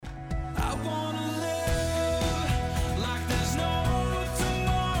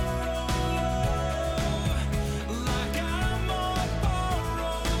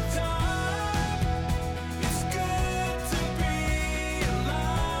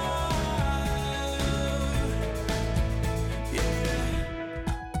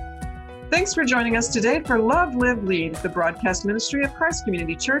Thanks for joining us today for Love, Live, Lead, the broadcast ministry of Christ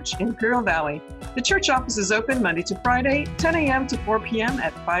Community Church in Imperial Valley. The church office is open Monday to Friday, 10 a.m. to 4 p.m.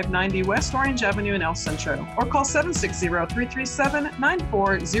 at 590 West Orange Avenue in El Centro, or call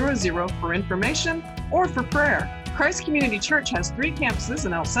 760-337-9400 for information or for prayer. Christ Community Church has 3 campuses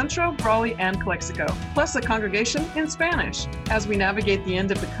in El Centro, Brawley, and Calexico, plus a congregation in Spanish. As we navigate the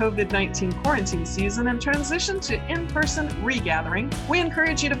end of the COVID-19 quarantine season and transition to in-person regathering, we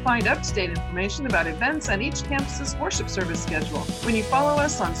encourage you to find up-to-date information about events and each campus's worship service schedule when you follow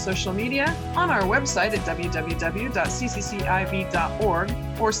us on social media, on our website at www.cccIV.org,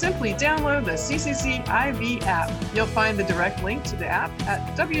 or simply download the CCCIV app. You'll find the direct link to the app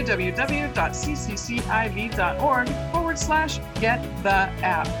at www.cccIV.org/get the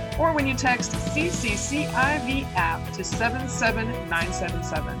app, or when you text CCCIV app to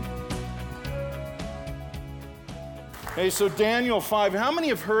 77977. Hey, so Daniel 5, how many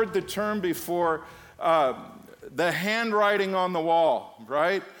have heard the term before, the handwriting on the wall,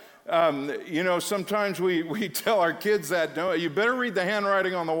 right? Sometimes we tell our kids that, no, you better read the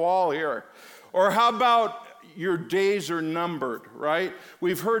handwriting on the wall here. Or how about your days are numbered, right?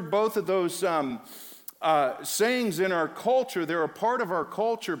 We've heard both of those sayings in our culture. They're a part of our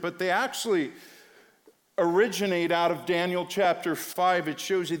culture, but they actually originate out of Daniel chapter 5. It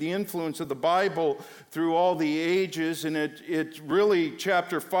shows you the influence of the Bible through all the ages, and it really,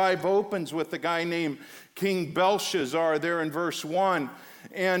 chapter 5 opens with a guy named King Belshazzar there in verse 1.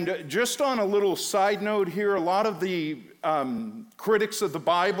 And just on a little side note here, a lot of the critics of the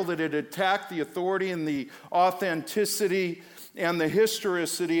Bible that had attacked the authority and the authenticity and the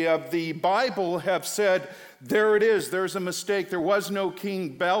historicity of the Bible have said, there it is, there's a mistake. There was no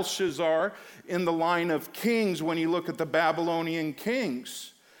King Belshazzar in the line of kings when you look at the Babylonian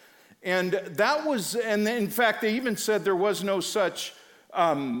kings. And that was, and in fact, they even said there was no such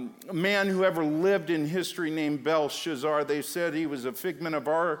man who ever lived in history named Belshazzar. They said he was a figment of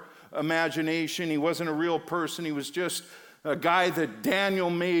our imagination. He wasn't a real person. He was just a guy that Daniel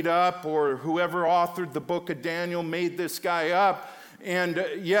made up, or whoever authored the book of Daniel made this guy up. And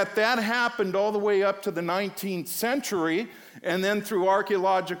yet that happened all the way up to the 19th century. And then through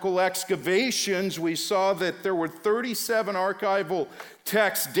archaeological excavations, we saw that there were 37 archival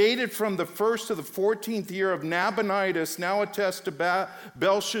texts dated from the 1st to the 14th year of Nabonidus, now attest to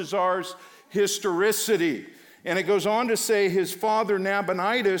Belshazzar's historicity. And it goes on to say his father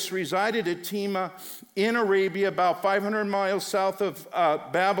Nabonidus resided at Tema in Arabia, about 500 miles south of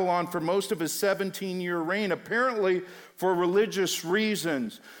Babylon, for most of his 17-year reign, apparently for religious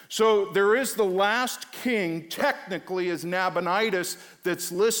reasons. So there is the last king, technically, as Nabonidus,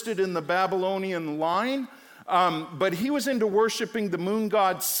 that's listed in the Babylonian line, but he was into worshiping the moon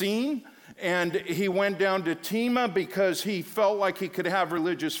god Sin, and he went down to Tema because he felt like he could have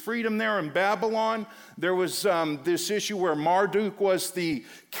religious freedom there. In Babylon, there was this issue where Marduk was the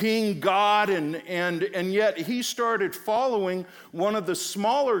king god, and yet he started following one of the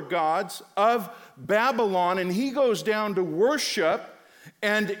smaller gods of Babylon, and he goes down to worship,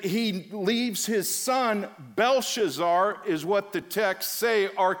 and he leaves his son Belshazzar, is what the texts say.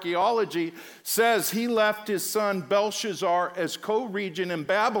 Archaeology says he left his son Belshazzar as co-regent in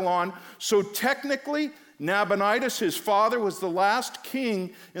Babylon. So technically, Nabonidus, his father, was the last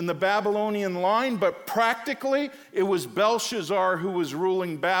king in the Babylonian line, but practically it was Belshazzar who was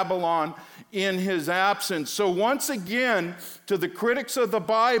ruling Babylon in his absence. So once again, to the critics of the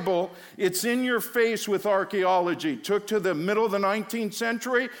Bible, it's in your face with archaeology. Took to the middle of the 19th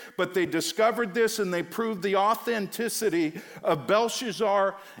century, but they discovered this and they proved the authenticity of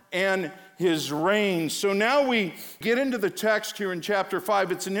Belshazzar and his reign. So now we get into the text here in chapter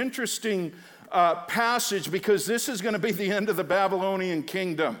 5. It's an interesting passage because this is going to be the end of the Babylonian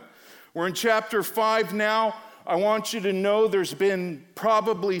kingdom. We're in chapter 5 now. I want you to know there's been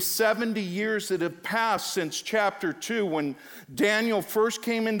probably 70 years that have passed since chapter 2 when Daniel first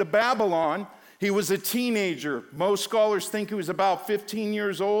came into Babylon. He was a teenager. Most scholars think he was about 15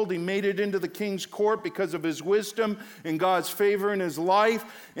 years old. He made it into the king's court because of his wisdom and God's favor in his life.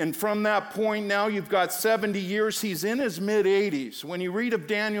 And from that point now, you've got 70 years. He's in his mid-80s. When you read of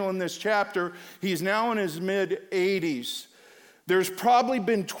Daniel in this chapter, he's now in his mid-80s. There's probably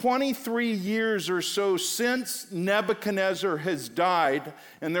been 23 years or so since Nebuchadnezzar has died,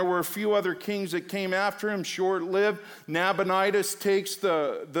 and there were a few other kings that came after him, short-lived. Nabonidus takes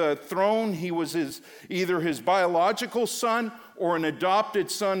the throne. He was either his biological son or an adopted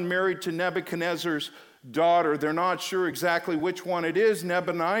son married to Nebuchadnezzar's daughter. They're not sure exactly which one it is.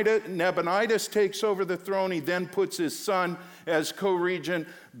 Nabonidus takes over the throne. He then puts his son as co-regent.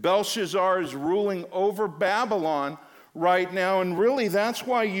 Belshazzar is ruling over Babylon right now. And really, that's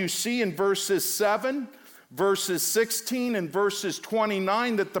why you see in verses 7, verses 16, and verses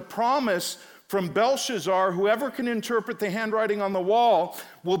 29 that the promise from Belshazzar, whoever can interpret the handwriting on the wall,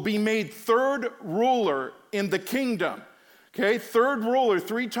 will be made third ruler in the kingdom. Okay, third ruler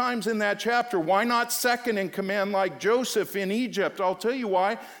 3 times in that chapter. Why not second in command like Joseph in Egypt? I'll tell you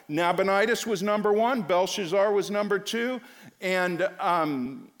why. Nabonidus was number 1, Belshazzar was number 2, and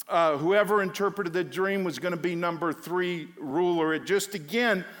whoever interpreted the dream was going to be number 3 ruler. It just,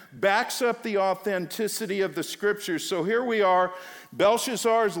 again, backs up the authenticity of the scriptures. So here we are,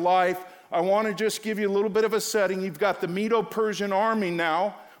 Belshazzar's life. I want to just give you a little bit of a setting. You've got the Medo-Persian army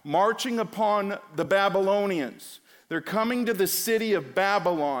now marching upon the Babylonians. They're coming to the city of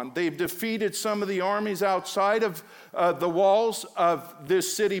Babylon. They've defeated some of the armies outside of the walls of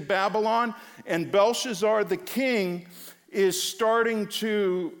this city, Babylon. And Belshazzar, the king, is starting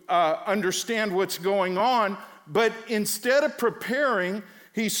to understand what's going on. But instead of preparing,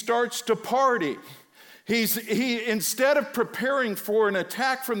 he starts to party. He instead of preparing for an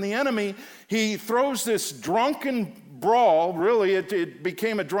attack from the enemy, he throws this drunken brawl. Really, it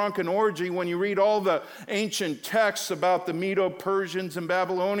became a drunken orgy. When you read all the ancient texts about the Medo-Persians and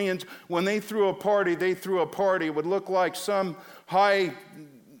Babylonians, when they threw a party, It would look like some high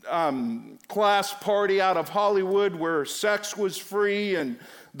class party out of Hollywood where sex was free and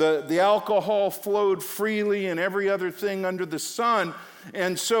the alcohol flowed freely and every other thing under the sun.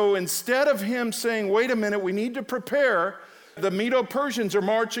 And so instead of him saying, wait a minute, we need to prepare, the Medo-Persians are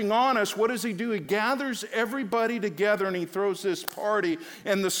marching on us, what does he do? He gathers everybody together and he throws this party.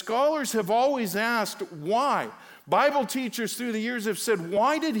 And the scholars have always asked why. Bible teachers through the years have said,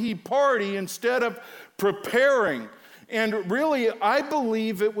 why did he party instead of preparing? And really, I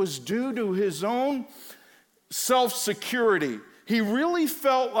believe it was due to his own self-security. He really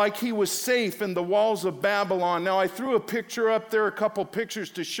felt like he was safe in the walls of Babylon. Now, I threw a picture up there, a couple pictures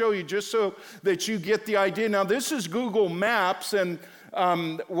to show you just so that you get the idea. Now, this is Google Maps, and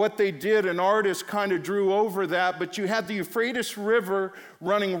what they did, an artist kind of drew over that, but you had the Euphrates River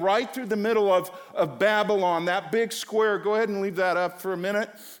running right through the middle of Babylon. That big square, go ahead and leave that up for a minute.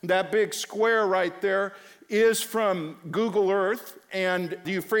 That big square right there is from Google Earth, and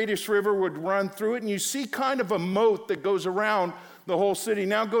the Euphrates River would run through it, and you see kind of a moat that goes around the whole city.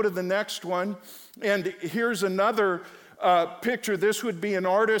 Now go to the next one, and here's another picture. This would be an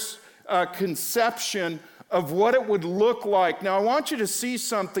artist's conception of what it would look like. Now I want you to see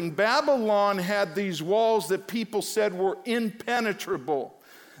something. Babylon had these walls that people said were impenetrable,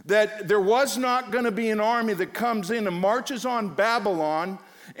 that there was not going to be an army that comes in and marches on Babylon.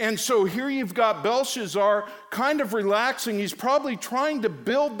 And so here you've got Belshazzar kind of relaxing. He's probably trying to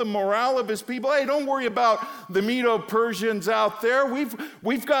build the morale of his people. Hey, don't worry about the Medo-Persians out there.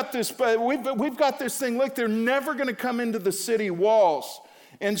 We've got this thing. Look, they're never going to come into the city walls.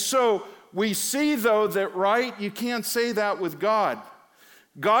 And so we see, though, that, right, you can't say that with God.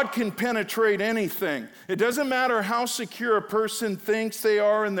 God can penetrate anything. It doesn't matter how secure a person thinks they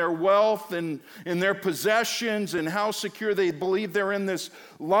are in their wealth and in their possessions and how secure they believe they're in this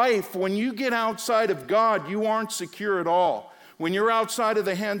life. When you get outside of God, you aren't secure at all. When you're outside of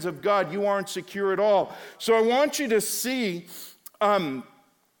the hands of God, you aren't secure at all. So I want you to see in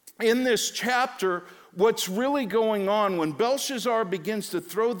this chapter what's really going on. When Belshazzar begins to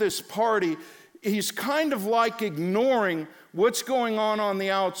throw this party, he's kind of like ignoring what's going on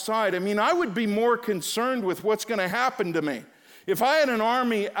the outside. I mean, I would be more concerned with what's going to happen to me. If I had an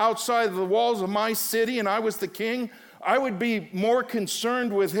army outside of the walls of my city and I was the king, I would be more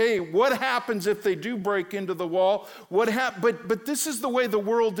concerned with, hey, what happens if they do break into the wall? But this is the way the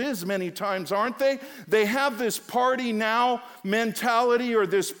world is many times, aren't they? They have this party now mentality or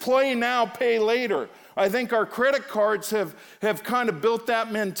this play now, pay later. I think our credit cards have kind of built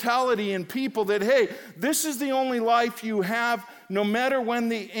that mentality in people that, hey, this is the only life you have. No matter when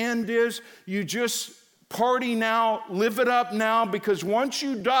the end is, you just party now, live it up now, because once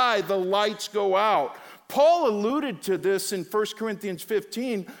you die, the lights go out. Paul alluded to this in 1 Corinthians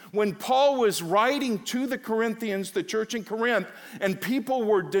 15 when Paul was writing to the Corinthians, the church in Corinth, and people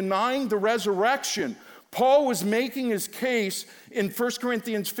were denying the resurrection. Paul was making his case in 1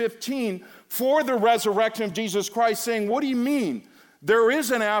 Corinthians 15 for the resurrection of Jesus Christ, saying, what do you mean? There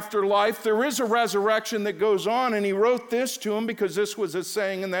is an afterlife, there is a resurrection that goes on. And he wrote this to him because this was a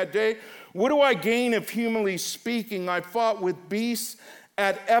saying in that day. What do I gain if, humanly speaking, I fought with beasts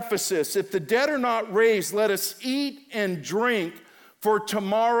at Ephesus? If the dead are not raised, let us eat and drink, for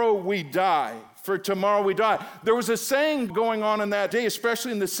tomorrow we die. For tomorrow we die. There was a saying going on in that day,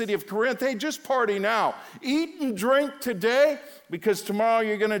 especially in the city of Corinth. Hey, just party now. Eat and drink today, because tomorrow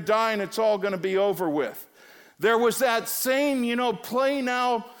you're going to die and it's all going to be over with. There was that same, play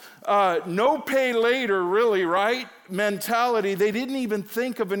now, no pay later, really, right? Mentality. They didn't even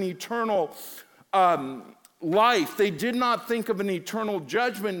think of an eternal life. They did not think of an eternal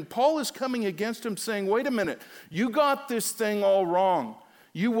judgment. And Paul is coming against him saying, wait a minute, you got this thing all wrong.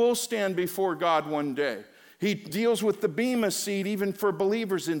 You will stand before God one day. He deals with the Bema seat even for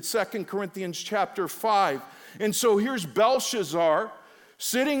believers in 2 Corinthians chapter 5. And so here's Belshazzar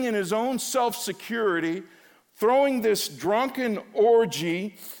sitting in his own self-security, throwing this drunken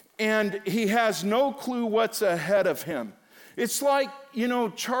orgy, and he has no clue what's ahead of him. It's like,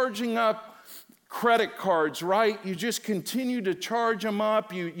 charging up credit cards, right? You just continue to charge them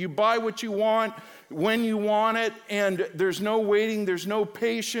up. You buy what you want when you want it, and there's no waiting, there's no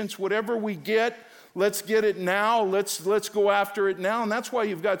patience. Whatever we get, let's get it now. Let's go after it now. And that's why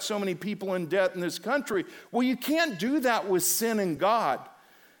you've got so many people in debt in this country. Well, you can't do that with sin and God.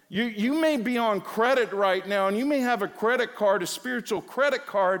 You may be on credit right now, and you may have a credit card, a spiritual credit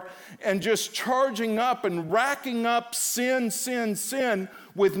card, and just charging up and racking up sin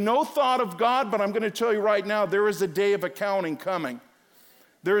with no thought of God. But I'm going to tell you right now, there is a day of accounting coming.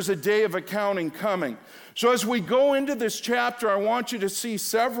 There is a day of accounting coming. So as we go into this chapter, I want you to see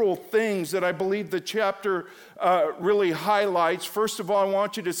several things that I believe the chapter really highlights. First of all, I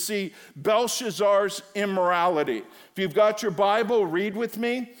want you to see Belshazzar's immorality. If you've got your Bible, read with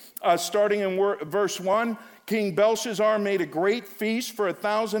me, starting in verse 1. King Belshazzar made a great feast for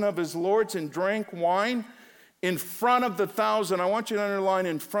 1,000 of his lords and drank wine in front of the 1,000. I want you to underline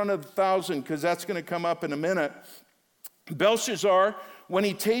in front of the 1,000 because that's going to come up in a minute. Belshazzar, when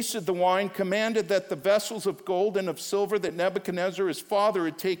he tasted the wine, commanded that the vessels of gold and of silver that Nebuchadnezzar his father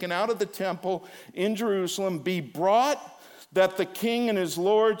had taken out of the temple in Jerusalem be brought, that the king and his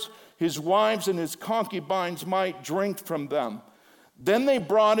lords, his wives and his concubines might drink from them. Then they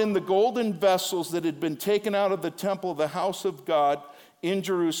brought in the golden vessels that had been taken out of the temple of the house of God in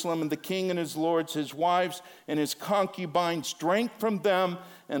Jerusalem, and the king and his lords, his wives and his concubines drank from them,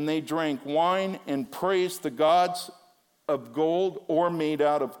 and they drank wine and praised the gods of gold or made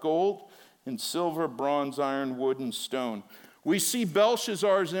out of gold and silver, bronze, iron, wood, and stone. We see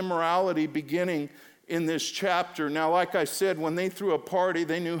Belshazzar's immorality beginning in this chapter. Now, like I said, when they threw a party,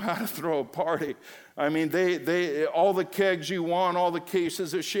 they knew how to throw a party. I mean, they all the kegs you want, all the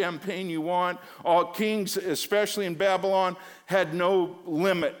cases of champagne you want, all kings, especially in Babylon, had no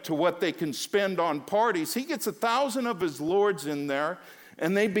limit to what they can spend on parties. He gets 1,000 of his lords in there,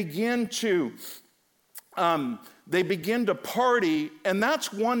 and they begin to party, and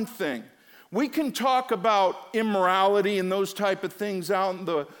that's one thing. We can talk about immorality and those type of things out in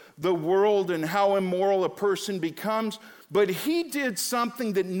the world and how immoral a person becomes, but he did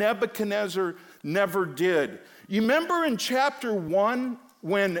something that Nebuchadnezzar never did. You remember in chapter 1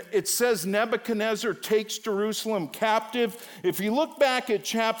 when it says Nebuchadnezzar takes Jerusalem captive? If you look back at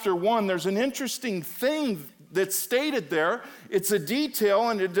chapter 1, there's an interesting thing that's stated there. It's a detail,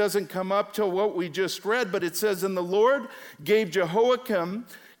 and it doesn't come up till what we just read, but it says, "And the Lord gave Jehoiakim,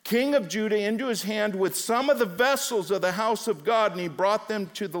 king of Judah, into his hand with some of the vessels of the house of God, and he brought them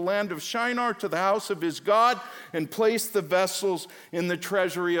to the land of Shinar, to the house of his God, and placed the vessels in the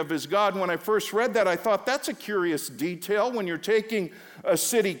treasury of his God." When I first read that, I thought that's a curious detail. When you're taking a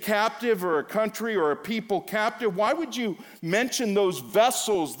city captive or a country or a people captive, why would you mention those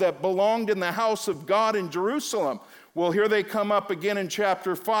vessels that belonged in the house of God in Jerusalem? Well, here they come up again in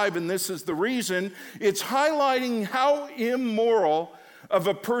chapter 5, and this is the reason. It's highlighting how immoral of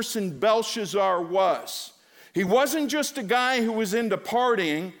a person Belshazzar was. He wasn't just a guy who was into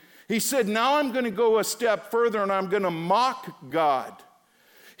partying. He said, now I'm going to go a step further and I'm going to mock God.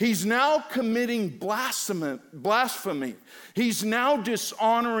 He's now committing blasphemy. He's now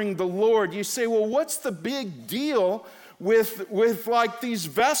dishonoring the Lord. You say, well, what's the big deal with like these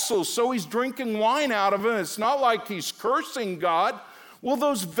vessels? So he's drinking wine out of them. It's not like he's cursing God. Well,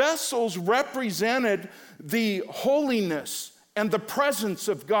 those vessels represented the holiness and the presence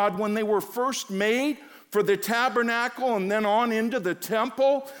of God when they were first made for the tabernacle and then on into the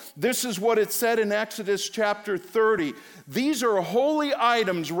temple. This is what it said in Exodus chapter 30. These are holy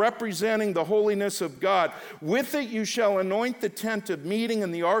items representing the holiness of God. With it you shall anoint the tent of meeting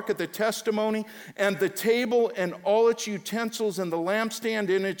and the ark of the testimony and the table and all its utensils and the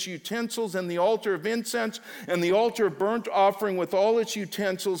lampstand and its utensils and the altar of incense and the altar of burnt offering with all its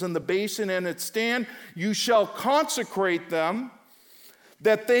utensils and the basin and its stand. You shall consecrate them,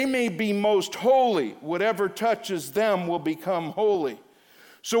 that they may be most holy. Whatever touches them will become holy.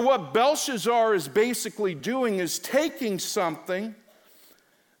 So what Belshazzar is basically doing is taking something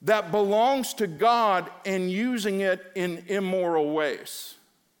that belongs to God and using it in immoral ways.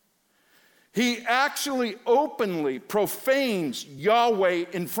 He actually openly profanes Yahweh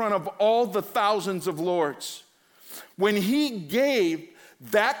in front of all the thousands of lords. When he gave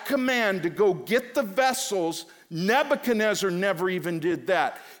that command to go get the vessels, Nebuchadnezzar never even did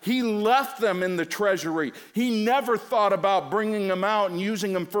that. He left them in the treasury. He never thought about bringing them out and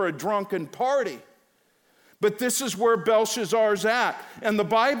using them for a drunken party. But this is where Belshazzar's at. And the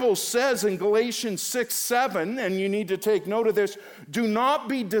Bible says in Galatians 6:7, and you need to take note of this, do not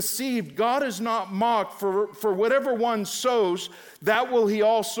be deceived. God is not mocked, for whatever one sows, that will he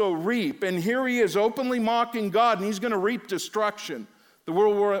also reap. And here he is openly mocking God, and he's going to reap destruction, the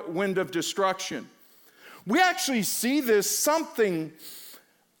whirlwind of destruction. We actually see this something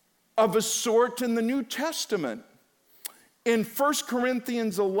of a sort in the New Testament. In 1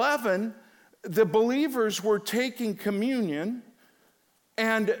 Corinthians 11, the believers were taking communion,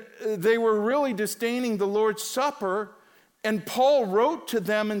 and they were really disdaining the Lord's Supper, and Paul wrote to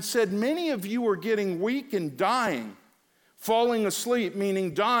them and said, many of you are getting weak and dying, falling asleep,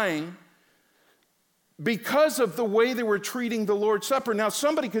 meaning dying, because of the way they were treating the Lord's Supper. Now,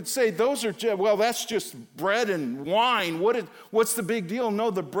 somebody could say, well, that's just bread and wine. What's the big deal? No,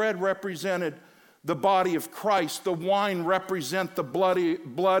 the bread represented the body of Christ. The wine represent the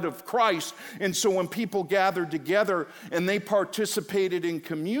blood of Christ. And so when people gathered together and they participated in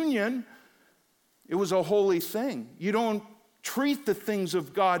communion, it was a holy thing. You don't treat the things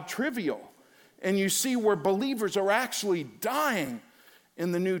of God trivial. And you see where believers are actually dying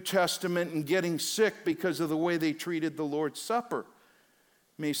in the New Testament and getting sick because of the way they treated the Lord's Supper.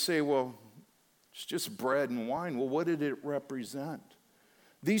 You may say, well, it's just bread and wine. Well, what did it represent?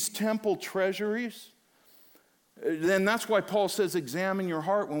 These temple treasuries, then that's why Paul says examine your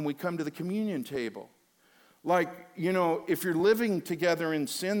heart when we come to the communion table. Like, if you're living together in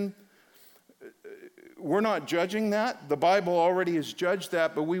sin, we're not judging that. The Bible already has judged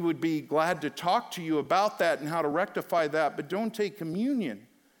that, but we would be glad to talk to you about that and how to rectify that. But don't take communion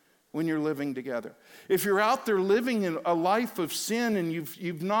when you're living together. If you're out there living in a life of sin and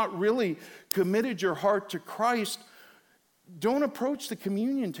you've not really committed your heart to Christ, don't approach the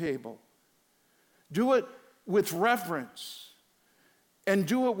communion table. Do it with reverence and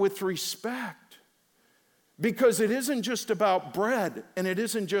do it with respect. Because it isn't just about bread and it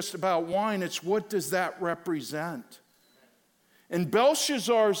isn't just about wine, it's what does that represent? And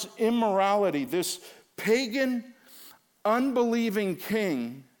Belshazzar's immorality, this pagan, unbelieving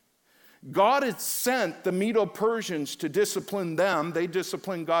king, God had sent the Medo-Persians to discipline them. They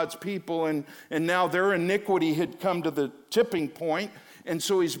disciplined God's people, and now their iniquity had come to the tipping point, and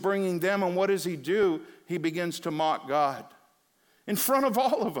so he's bringing them, and what does he do? He begins to mock God in front of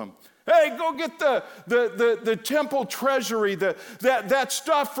all of them. Hey, go get the temple treasury, that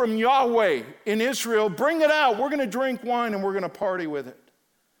stuff from Yahweh in Israel. Bring it out. We're going to drink wine and we're going to party with it.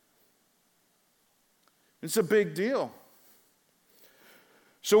 It's a big deal.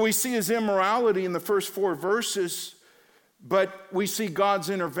 So we see his immorality in the first 4 verses, but we see God's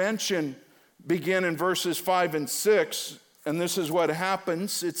intervention begin in verses 5 and 6. And this is what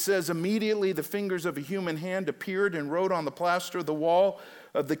happens. It says, immediately the fingers of a human hand appeared and wrote on the plaster of the wall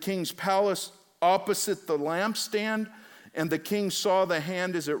of the king's palace opposite the lampstand. And the king saw the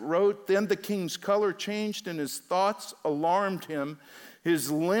hand as it wrote. Then the king's color changed and his thoughts alarmed him. His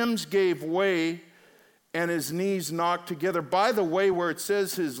limbs gave way and his knees knocked together. By the way, where it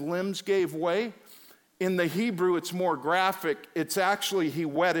says his limbs gave way, in the Hebrew it's more graphic. It's actually he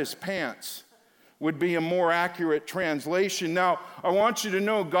wet his pants. Would be a more accurate translation. Now, I want you to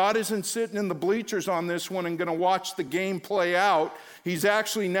know God isn't sitting in the bleachers on this one and going to watch the game play out. He's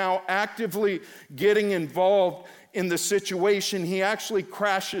actually now actively getting involved in the situation. He actually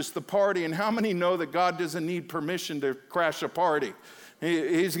crashes the party. And how many know that God doesn't need permission to crash a party?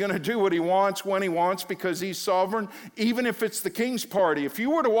 He's going to do what he wants when he wants because he's sovereign, even if it's the king's party. If you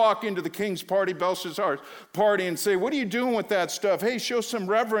were to walk into the king's party, Belshazzar's party, and say, what are you doing with that stuff? Hey, show some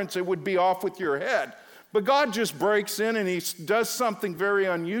reverence, it would be off with your head. But God just breaks in and he does something very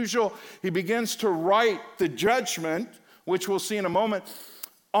unusual. He begins to write the judgment, which we'll see in a moment,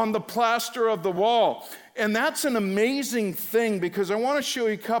 on the plaster of the wall. And that's an amazing thing because I want to show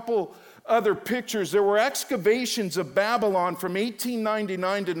you a couple other pictures. There were excavations of Babylon from 1899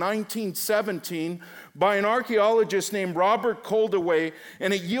 to 1917 by an archaeologist named Robert Koldewey,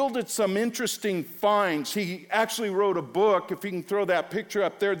 and it yielded some interesting finds. He actually wrote a book. If you can throw that picture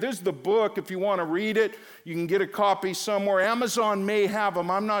up there, this is the book. If you want to read it, you can get a copy somewhere. Amazon may have them.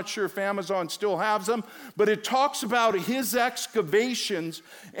 I'm not sure if Amazon still has them, but it talks about his excavations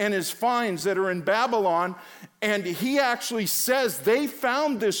and his finds that are in Babylon. And he actually says they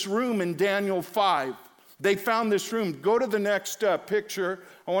found this room in Daniel 5. They found this room. Go to the next picture.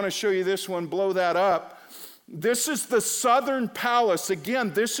 I want to show you this one. Blow that up. This is the Southern Palace.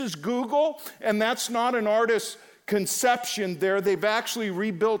 Again, this is Google, and that's not an artist's conception there. They've actually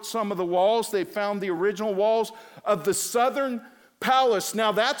rebuilt some of the walls. They found the original walls of the Southern Palace.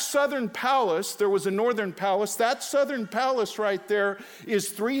 Now, that Southern Palace, there was a Northern Palace. That Southern Palace right there is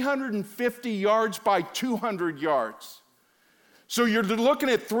 350 yards by 200 yards. So you're looking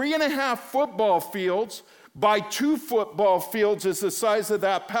at 3.5 football fields by 2 football fields is the size of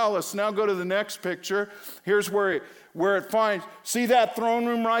that palace. Now go to the next picture. Here's where it finds. See that throne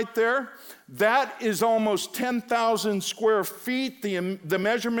room right there? That is almost 10,000 square feet. The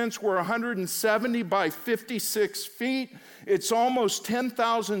measurements were 170 by 56 feet. It's almost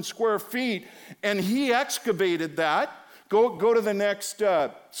 10,000 square feet. And he excavated that. Go to the next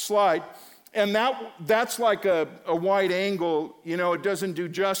slide. And that's like a wide angle. You know, it doesn't do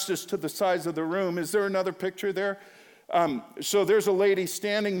justice to the size of the room. Is there another picture there? So there's a lady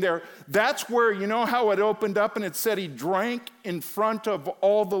standing there. That's where, you know how it opened up and it said he drank in front of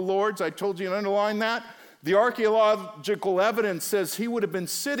all the lords? I told you to underline that. The archaeological evidence says he would have been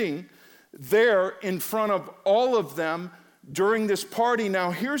sitting there in front of all of them during this party.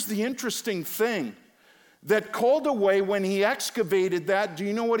 Now, here's the interesting thing. That Koldewey, when he excavated that, do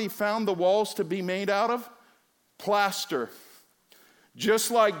you know what he found the walls to be made out of? Plaster. Just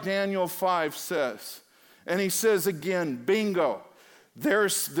like Daniel 5 says. And he says again, bingo.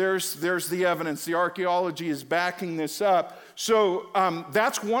 There's the evidence. The archaeology is backing this up. So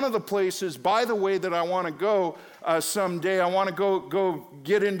that's one of the places, by the way, that I want to go someday. I want to go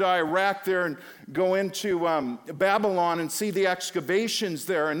get into Iraq there and go into Babylon and see the excavations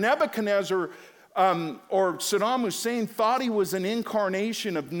there. And Nebuchadnezzar or Saddam Hussein thought he was an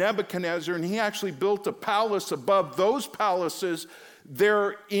incarnation of Nebuchadnezzar, and he actually built a palace above those palaces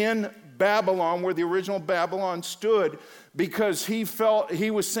there in Babylon, where the original Babylon stood, because he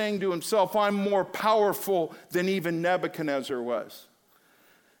was saying to himself, I'm more powerful than even Nebuchadnezzar was.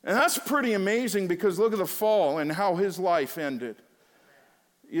 And that's pretty amazing, because look at the fall and how his life ended.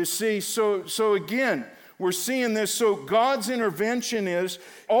 You see, so again, we're seeing this. So God's intervention is,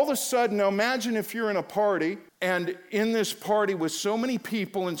 all of a sudden, now imagine if you're in a party, and in this party with so many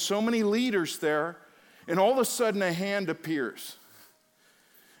people and so many leaders there, and all of a sudden a hand appears.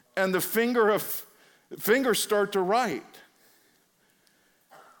 And the fingers start to write.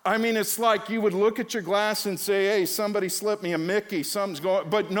 I mean, it's like you would look at your glass and say, hey, somebody slipped me a Mickey, something's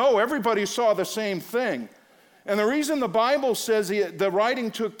going, but no, everybody saw the same thing. And the reason the Bible says the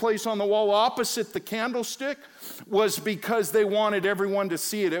writing took place on the wall opposite the candlestick was because they wanted everyone to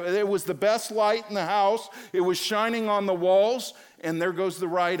see it. It was the best light in the house. It was shining on the walls, and there goes the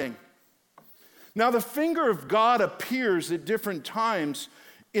writing. Now, the finger of God appears at different times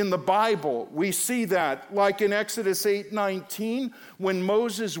in the Bible. We see that, like in Exodus 8:19, when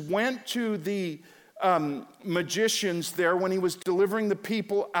Moses went to the magicians there, when he was delivering the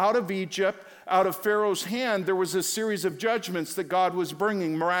people out of Egypt, out of Pharaoh's hand, there was a series of judgments that God was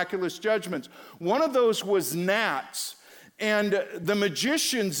bringing, miraculous judgments. One of those was gnats. And the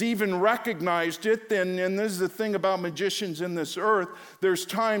magicians even recognized it. And this is the thing about magicians in this earth. There's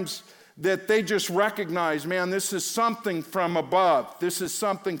times that they just recognize, man, this is something from above. This is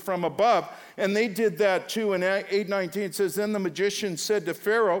something from above. And they did that too. In 8:19 it says, then the magician said to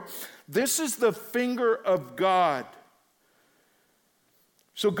Pharaoh, this is the finger of God.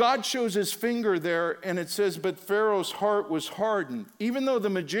 So God shows his finger there, and it says, but Pharaoh's heart was hardened. Even though the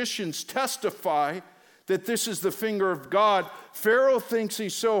magicians testify that this is the finger of God, Pharaoh thinks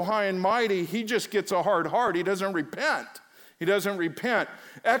he's so high and mighty, he just gets a hard heart. He doesn't repent. He doesn't repent.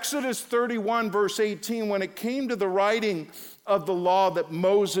 Exodus 31, verse 18, when it came to the writing of the law that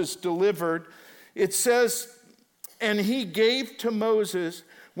Moses delivered, it says, and he gave to Moses,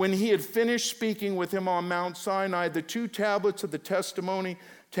 when he had finished speaking with him on Mount Sinai, the 2 tablets of the testimony,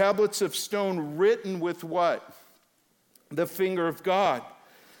 tablets of stone written with what? The finger of God.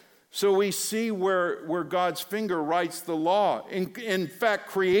 So we see where God's finger writes the law. In fact,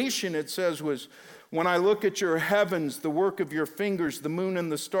 creation, it says, was, when I look at your heavens, the work of your fingers, the moon and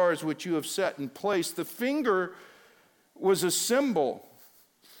the stars which you have set in place, the finger was a symbol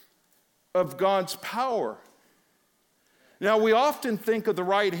of God's power. Now, we often think of the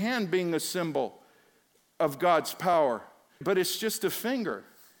right hand being a symbol of God's power, but it's just a finger.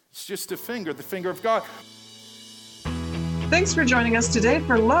 It's just a finger, the finger of God. Thanks for joining us today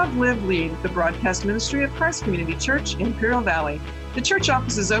for Love, Live, Lead, the broadcast ministry of Christ Community Church, Imperial Valley. The church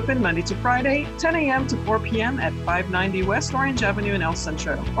office is open Monday to Friday, 10 a.m. to 4 p.m. at 590 West Orange Avenue in El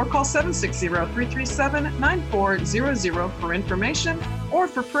Centro, or call 760-337-9400 for information or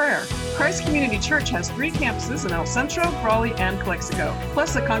for prayer. Christ Community Church has 3 campuses in El Centro, Raleigh, and Calexico,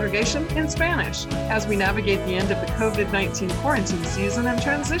 plus a congregation in Spanish. As we navigate the end of the COVID-19 quarantine season and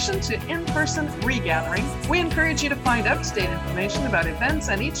transition to in-person regathering, we encourage you to find up-to-date information about events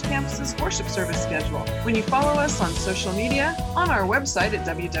and each campus's worship service schedule when you follow us on social media, on our website at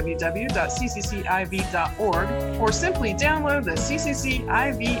www.ccciv.org, or simply download the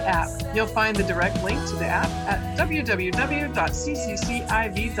CCCIV app. You'll find the direct link to the app at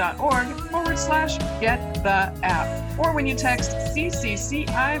www.cccIV.org/get-the-app, or when you text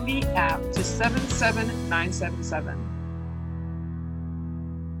CCCIV app to 77977.